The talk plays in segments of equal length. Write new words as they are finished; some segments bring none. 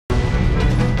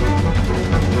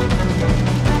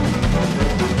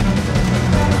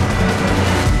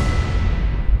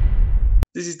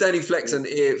This is Danny Flexen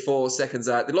here for Seconds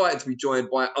Out. Delighted to be joined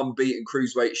by unbeaten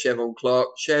cruiserweight Cheavon Clarke.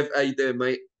 Chev, how you doing,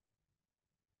 mate?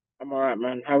 I'm all right,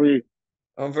 man. How are you?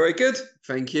 I'm very good,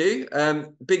 thank you.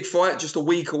 Big fight, just a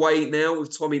week away now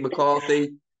with Tommy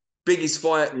McCarthy. Biggest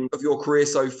fight of your career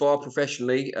so far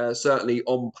professionally, certainly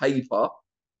on paper.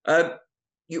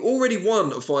 You already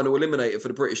won a final eliminator for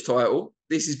the British title.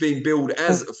 This is being billed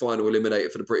as a final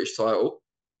eliminator for the British title.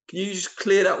 Can you just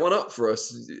clear that one up for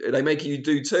us? Are they making you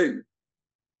do two?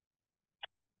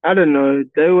 I don't know.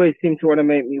 They always seem to want to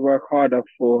make me work harder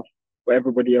for what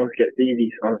everybody else gets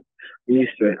easy, so I'm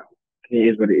used to it.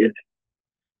 It is what it is.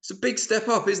 It's a big step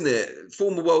up, isn't it?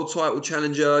 Former world title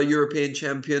challenger, European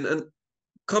champion, and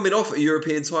coming off a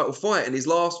European title fight in his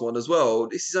last one as well.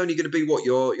 This is only going to be what,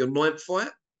 your ninth fight?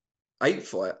 Eighth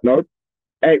fight? No,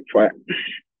 eighth fight.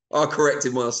 I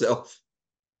corrected myself.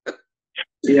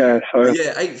 Yeah, so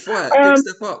yeah, eighth fight, big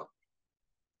step up.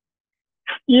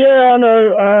 Yeah, I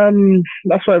know.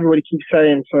 That's what everybody keeps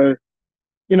saying. So,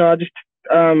 I just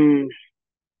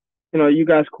you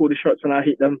guys call the shots when I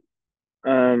hit them.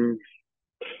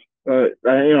 But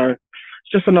it's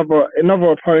just another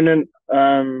opponent.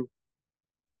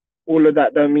 All of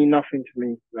that don't mean nothing to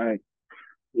me. Like,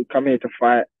 you come here to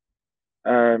fight.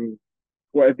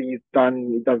 Whatever you've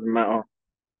done, it doesn't matter.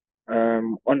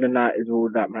 On the night is all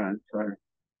that matters. So,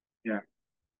 yeah.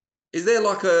 Is there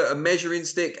like a measuring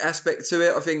stick aspect to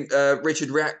it? I think Richard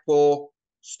Riakporhe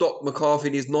stopped McCarthy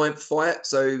in his ninth fight.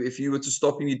 So if you were to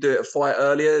stop him, you'd do it a fight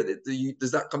earlier.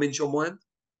 Does that come into your mind?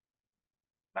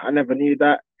 I never knew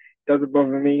that. It doesn't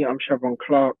bother me. I'm Cheavon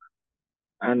Clarke.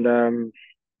 And,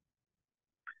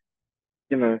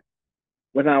 when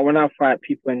I fight,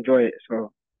 people enjoy it.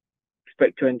 So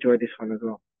expect to enjoy this one as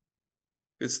well.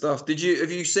 Good stuff. Have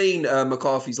you seen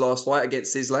McCarthy's last fight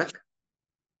against Sislak?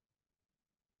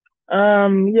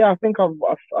 Yeah, I think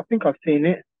I've seen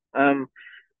it.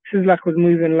 Sislak was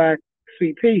moving like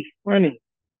sweet pea, wasn't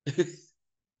he?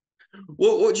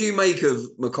 What do you make of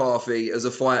McCarthy as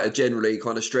a fighter generally,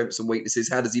 kind of strengths and weaknesses?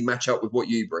 How does he match up with what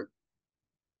you bring?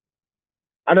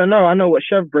 I don't know. I know what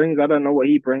Chev brings. I don't know what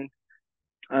he brings.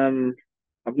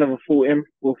 I've never fought him.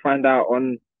 We'll find out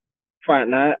on fight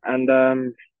night. And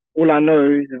all I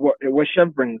know is what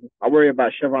Chev brings. I worry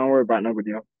about Chev. I don't worry about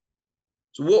nobody else.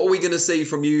 So what are we going to see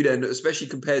from you then, especially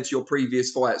compared to your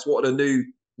previous fights? What are the new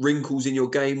wrinkles in your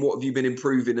game? What have you been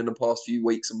improving in the past few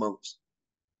weeks and months?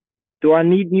 Do I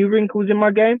need new wrinkles in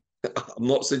my game? I'm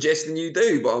not suggesting you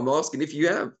do, but I'm asking if you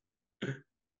have.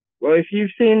 Well, if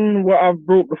you've seen what I've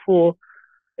brought before,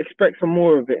 expect some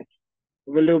more of it.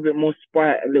 With a little bit more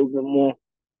spite, a little bit more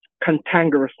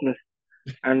cantankerousness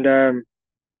and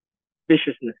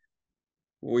viciousness.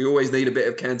 We always need a bit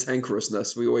of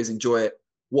cantankerousness. We always enjoy it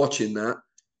watching that.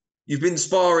 You've been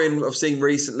sparring, I've seen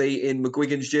recently, in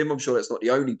McGuigan's gym. I'm sure that's not the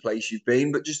only place you've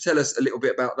been, but just tell us a little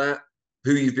bit about that,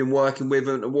 who you've been working with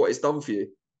and what it's done for you.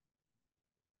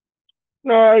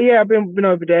 No, yeah, I've been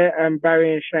over there.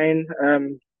 Barry and Shane,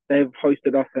 they've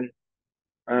hosted us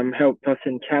and helped us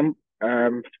in camp.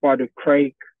 Sparred with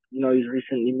Craig, he's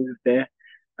recently moved there.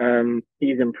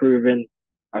 He's improving,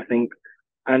 I think.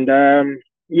 And I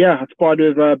sparred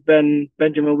with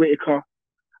Benjamin Whitaker,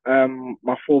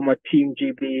 my former Team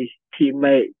GB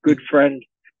teammate, good friend,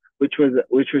 which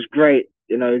was great.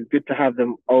 It's good to have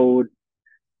them old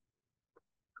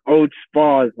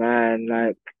spars, man,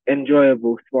 like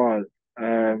enjoyable spars.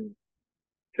 So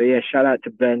yeah, shout out to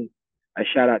Ben, a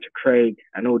shout out to Craig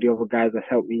and all the other guys that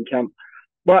helped me in camp.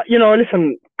 But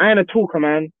listen, I ain't a talker,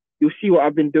 man. You'll see what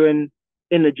I've been doing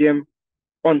in the gym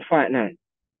on fight night.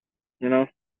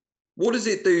 What does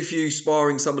it do for you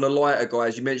sparring some of the lighter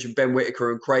guys? You mentioned Ben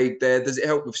Whitaker and Craig there. Does it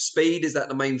help with speed? Is that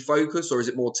the main focus, or is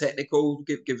it more technical?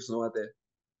 Give us an idea.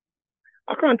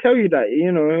 I can't tell you that.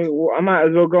 I might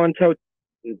as well go and tell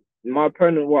my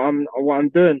opponent what I'm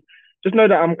doing. Just know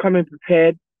that I'm coming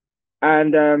prepared,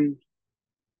 and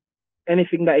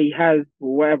anything that he has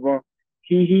or whatever,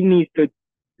 he needs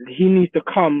to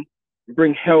come,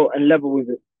 bring hell and level with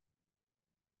it,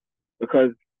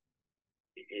 because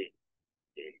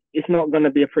it's not going to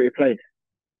be a pretty place.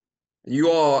 You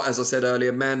are, as I said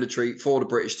earlier, mandatory for the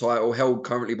British title, held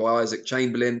currently by Isaac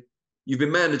Chamberlain. You've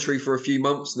been mandatory for a few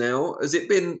months now. Has it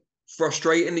been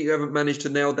frustrating that you haven't managed to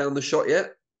nail down the shot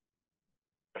yet?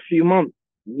 A few months.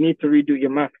 You need to redo your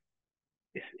math.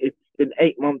 It's been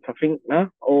 8 months, I think, now.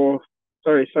 Or,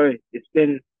 sorry. It's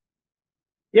been,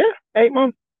 8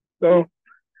 months. So,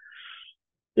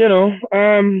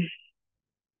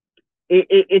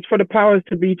 it's for the powers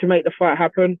to be to make the fight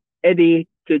happen. Eddie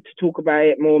to talk about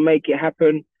it more, make it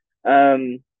happen.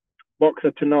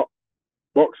 BOXXER to not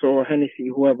BOXXER or Hennessy,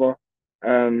 whoever.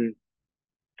 Just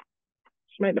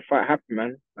make the fight happen,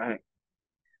 man. Like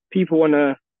people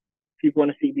wanna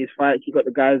see these fights. You got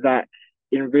the guys that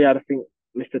in Riyadh, I think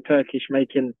Mr. Turkish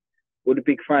making all the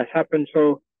big fights happen.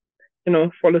 So,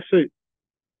 follow suit.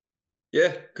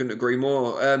 Yeah, couldn't agree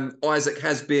more. Isaac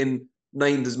has been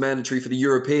named as mandatory for the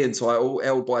European title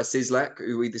held by Sislak,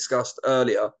 who we discussed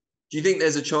earlier. Do you think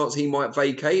there's a chance he might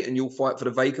vacate and you'll fight for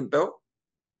the vacant belt?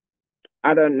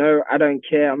 I don't know. I don't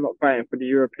care. I'm not fighting for the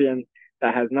European.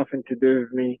 That has nothing to do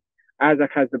with me.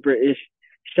 Isaac has the British.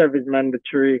 Chev is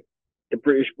mandatory. The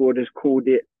British board has called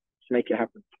it. Let's make it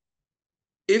happen.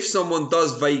 If someone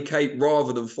does vacate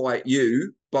rather than fight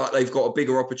you, but they've got a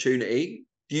bigger opportunity,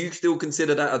 do you still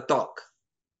consider that a duck?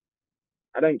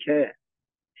 I don't care.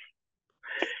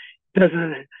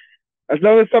 Doesn't. As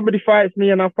long as somebody fights me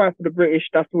and I fight for the British,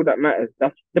 that's all that matters.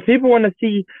 That's the people want to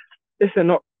see. Listen,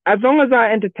 not as long as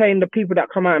I entertain the people that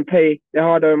come out and pay their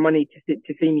hard-earned money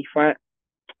to see me fight.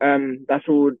 That's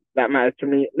all that matters to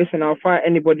me. Listen, I'll fight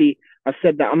anybody. I've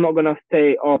said that. I'm not gonna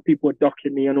say, oh, people are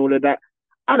docking me and all of that.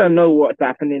 I don't know what's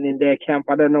happening in their camp.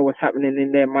 I don't know what's happening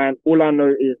in their mind. All I know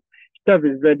is stuff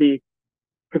is ready,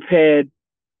 prepared,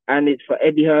 and it's for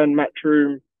Eddie Hearn,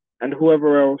 Matchroom, and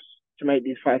whoever else to make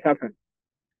these fights happen.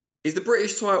 Is the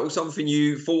British title something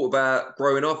you thought about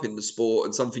growing up in the sport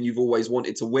and something you've always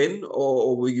wanted to win,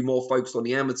 or were you more focused on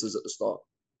the amateurs at the start?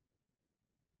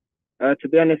 To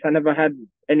be honest, I never had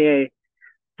any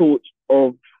thoughts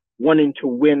of wanting to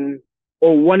win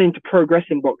or wanting to progress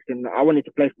in boxing. I wanted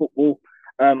to play football.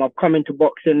 I've come into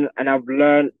boxing and I've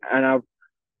learned and I've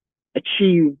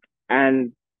achieved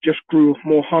and just grew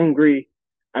more hungry.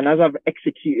 And as I've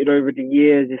executed over the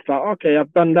years, it's like, okay,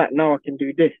 I've done that. Now I can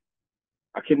do this.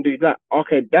 I can do that.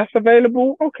 Okay, that's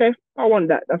available. Okay, I want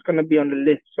that. That's going to be on the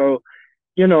list. So,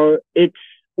 it's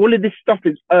all of this stuff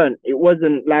is earned. It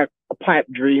wasn't like a pipe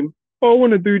dream. Oh, I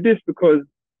want to do this because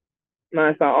now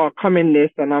it's like, oh, come in this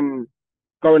and I'm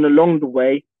going along the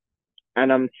way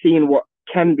and I'm seeing what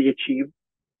can be achieved.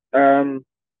 And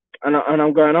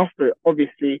I'm going after it,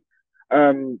 obviously,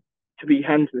 to be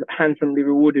handsomely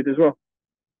rewarded as well.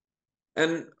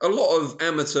 And a lot of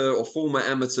amateur or former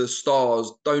amateur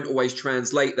stars don't always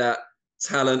translate that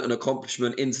talent and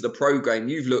accomplishment into the pro game.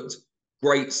 You've looked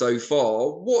great so far.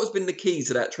 What has been the key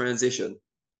to that transition?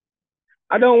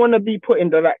 I don't want to be put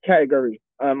into that category.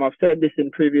 I've said this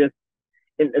in previous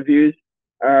interviews.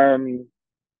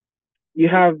 You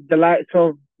have the likes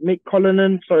of Mick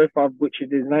Collinan, sorry if I've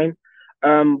butchered his name,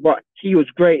 but he was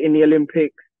great in the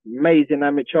Olympics, amazing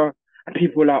amateur, and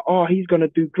people were like, oh, he's going to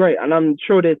do great. And I'm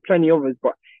sure there's plenty of others,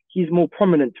 but he's more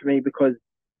prominent to me because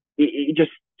it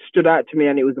just stood out to me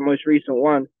and it was the most recent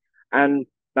one. And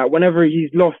like whenever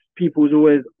he's lost, people's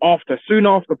always soon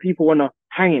after, people want to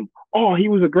hang him. Oh, he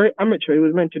was a great amateur. He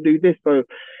was meant to do this. So,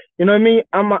 me,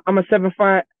 I'm a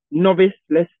 7-fight novice.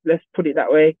 Let's put it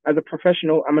that way. As a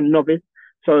professional, I'm a novice.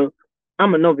 So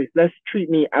I'm a novice. Let's treat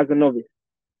me as a novice.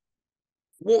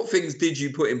 What things did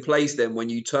you put in place then when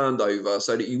you turned over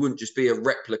so that you wouldn't just be a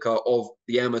replica of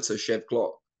the amateur Chev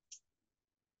Clarke?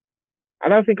 I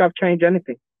don't think I've changed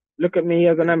anything. Look at me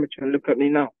as an amateur and look at me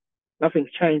now.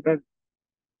 Nothing's changed.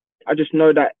 I just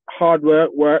know that hard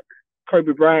work.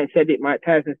 Kobe Bryant said it. Mike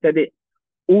Tyson said it.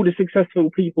 All the successful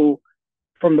people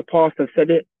from the past have said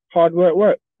it. Hard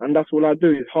work. And that's all I do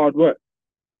is hard work.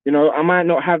 I might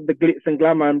not have the glitz and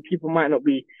glamour and people might not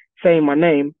be saying my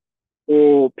name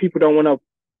or people don't want to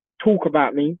talk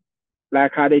about me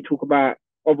like how they talk about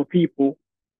other people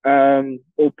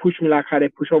or push me like how they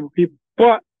push other people.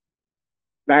 But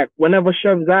like whenever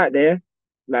Chev's out there,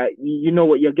 like you know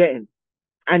what you're getting.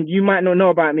 And you might not know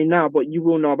about me now, but you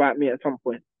will know about me at some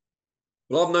point.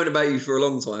 Well, I've known about you for a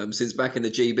long time, since back in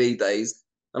the GB days,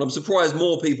 and I'm surprised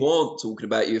more people aren't talking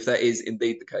about you if that is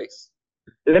indeed the case.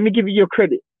 Let me give you your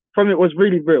credit. From it was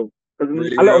really real. Because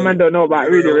really a lot of men don't know about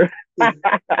really real. I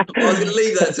was going to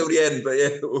leave that till the end, but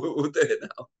yeah, we'll do it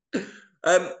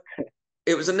now.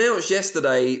 It was announced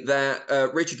yesterday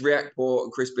that Richard Riakporhe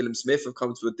and Chris Billam-Smith have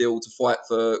come to a deal to fight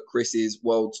for Chris's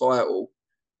world title.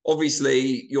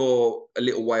 Obviously, you're a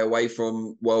little way away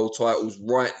from world titles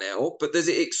right now, but does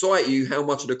it excite you how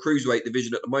much of the cruiserweight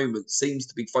division at the moment seems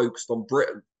to be focused on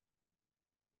Britain?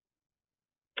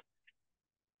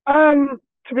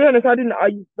 To be honest,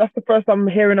 that's the first time I'm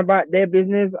hearing about their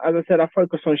business. As I said, I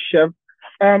focus on Chev.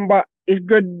 But it's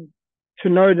good to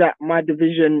know that my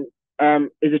division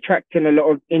is attracting a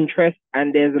lot of interest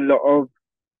and there's a lot of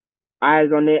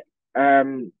eyes on it.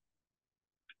 And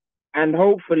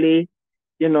hopefully,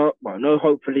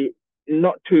 hopefully,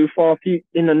 not too far,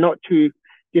 in a not too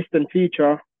distant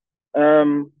future,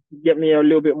 get me a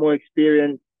little bit more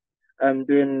experience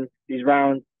doing these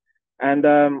rounds, and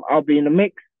I'll be in the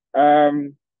mix.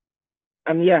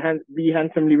 And yeah, be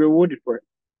handsomely rewarded for it.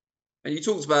 And you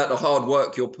talked about the hard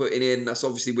work you're putting in. That's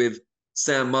obviously with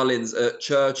Sam Mullins at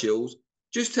Churchill's.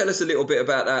 Just tell us a little bit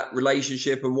about that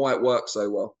relationship and why it works so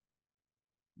well.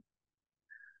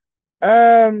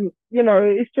 You know,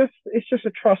 it's just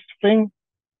a trust thing.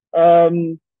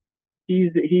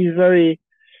 He's very,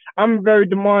 I'm very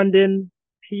demanding.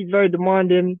 He's very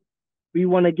demanding. We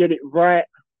want to get it right.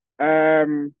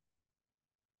 And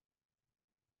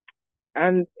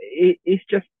it's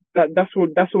just that's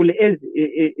all it is.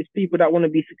 It's people that want to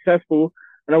be successful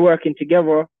and are working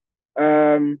together.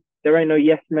 There ain't no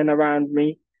yes men around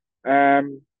me.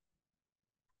 And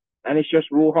it's just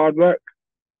raw hard work.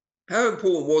 How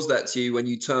important was that to you when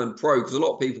you turned pro? Because a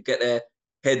lot of people get their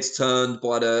heads turned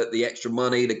by the extra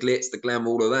money, the glitz, the glamour,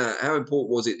 all of that. How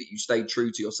important was it that you stayed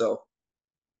true to yourself?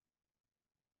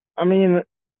 I mean,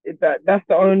 that's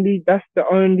the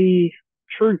only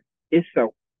truth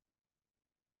itself.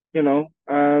 You know,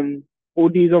 all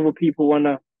these other people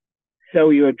wanna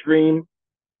sell you a dream,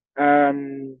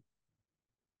 and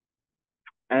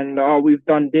we've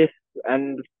done this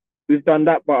and we've done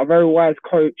that. But a very wise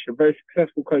coach, a very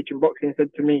successful coach in boxing, said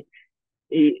to me,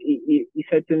 he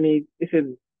said to me,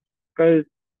 listen, goes,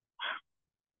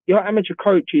 your amateur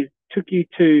coaches took you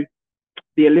to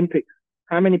the Olympics.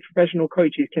 How many professional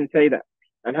coaches can say that?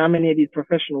 And how many of these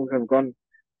professionals have gone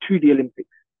to the Olympics?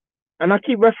 And I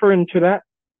keep referring to that,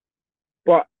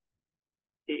 but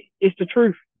it's the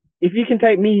truth. If you can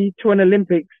take me to an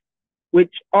Olympics,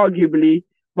 which arguably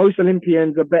most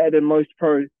Olympians are better than most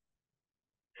pros,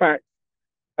 fact,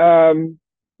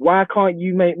 why can't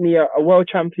you make me a world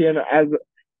champion as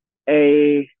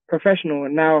a professional?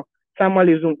 Now, Sam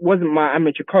Mullins wasn't my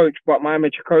amateur coach, but my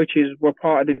amateur coaches were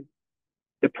part of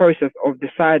the process of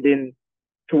deciding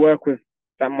to work with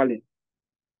Sam Mullins.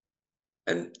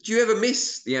 And do you ever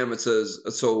miss the amateurs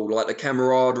at all, like the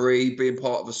camaraderie, being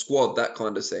part of a squad, that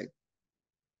kind of thing?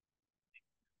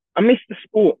 I miss the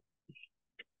sport.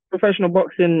 Professional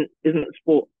boxing isn't a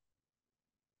sport.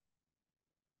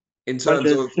 In terms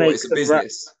of what, it's a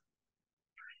business?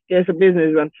 Yeah, it's a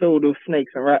business and filled with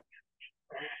snakes and rats.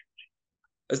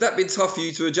 Has that been tough for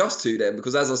you to adjust to then?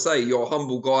 Because as I say, you're a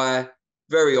humble guy,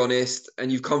 very honest,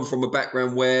 and you've come from a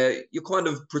background where you're kind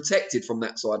of protected from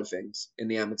that side of things in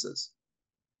the amateurs.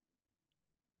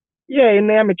 Yeah, in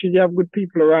the amateurs, you have good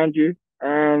people around you.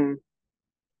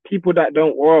 People that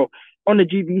don't, well, on the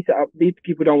GB setup, these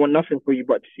people don't want nothing for you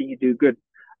but to see you do good.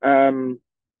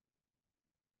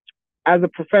 As a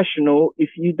professional,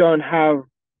 if you don't have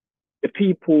the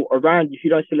people around you, if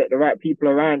you don't select the right people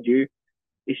around you,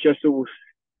 it's just all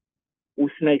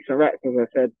snakes and rats, as I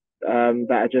said,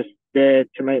 that are just there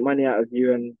to make money out of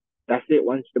you, and that's it.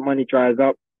 Once the money dries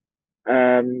up,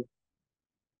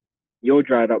 you're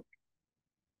dried up.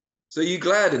 So are you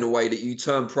glad in a way that you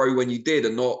turned pro when you did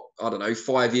and not, I don't know,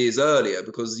 5 years earlier,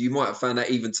 because you might have found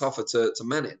that even tougher to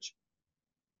manage?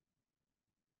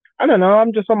 I don't know.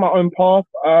 I'm just on my own path.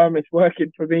 It's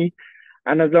working for me.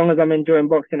 And as long as I'm enjoying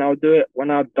boxing, I'll do it.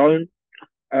 When I don't,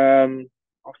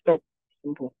 I'll stop.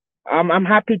 Simple. I'm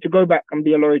happy to go back and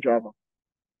be a lorry driver.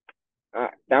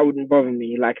 That wouldn't bother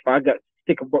me. Like if I get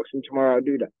sick of boxing tomorrow, I'll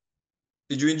do that.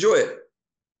 Did you enjoy it?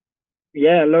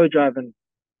 Yeah, lorry driving.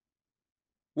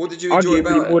 What did you enjoy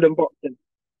about it? Arguably more than boxing.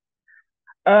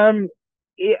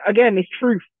 Again, it's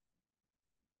truth.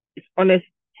 It's honest,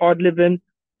 hard living.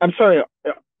 I'm sorry,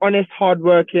 honest, hard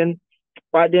working.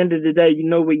 But at the end of the day, you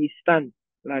know where you stand.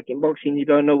 Like in boxing, you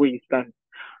don't know where you stand.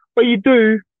 But you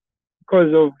do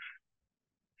because of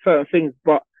certain things.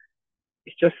 But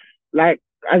it's just like,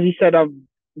 as you said, I've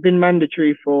been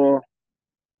mandatory for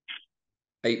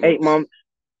 8 months.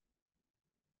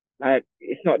 Like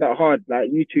it's not that hard.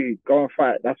 Like you two go and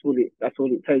fight. That's all it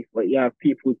takes. But you have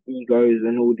people's egos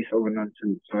and all this other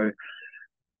nonsense. So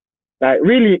like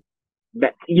really,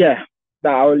 that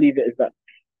I'll leave it as that.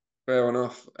 Fair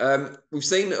enough. We've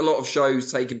seen a lot of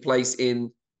shows taking place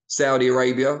in Saudi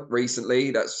Arabia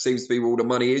recently. That seems to be where all the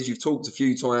money is. You've talked a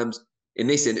few times in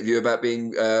this interview about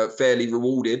being fairly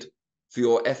rewarded for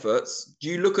your efforts. Do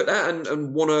you look at that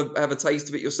and want to have a taste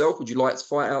of it yourself? Would you like to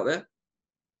fight out there?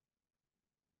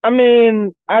 I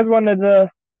mean, as one of the,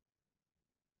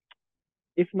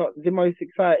 if not the most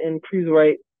exciting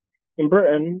cruiserweight in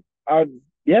Britain, I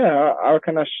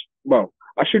reckon I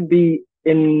should be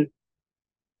in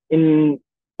on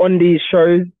these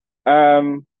shows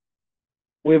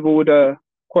with all the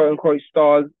quote unquote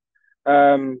stars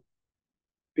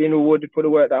being rewarded for the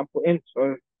work that I'm putting.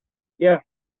 So yeah.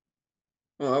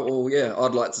 All right, well, yeah,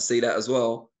 I'd like to see that as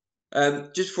well.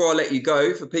 Just before I let you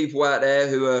go, for people out there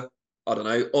who are, I don't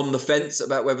know, on the fence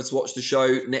about whether to watch the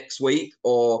show next week,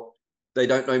 or they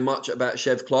don't know much about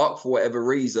Chev Clarke for whatever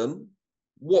reason,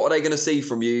 what are they going to see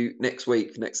from you next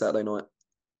week, next Saturday night?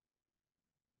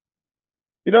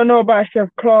 You don't know about Chef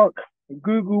Clarke?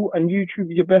 Google and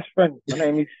YouTube is your best friend. My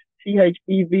name is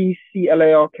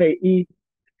CheavClarke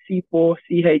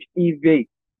C4CHEV.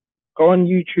 Go on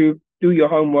YouTube, do your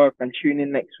homework, and tune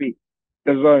in next week.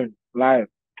 The Zone live.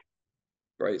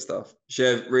 Great stuff.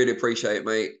 Chev, really appreciate it,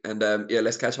 mate. And yeah,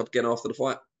 let's catch up again after the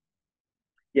fight.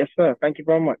 Yes, sir. Thank you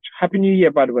very much. Happy New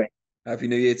Year, by the way. Happy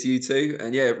New Year to you too.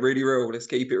 And yeah, really real. Let's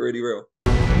keep it really real.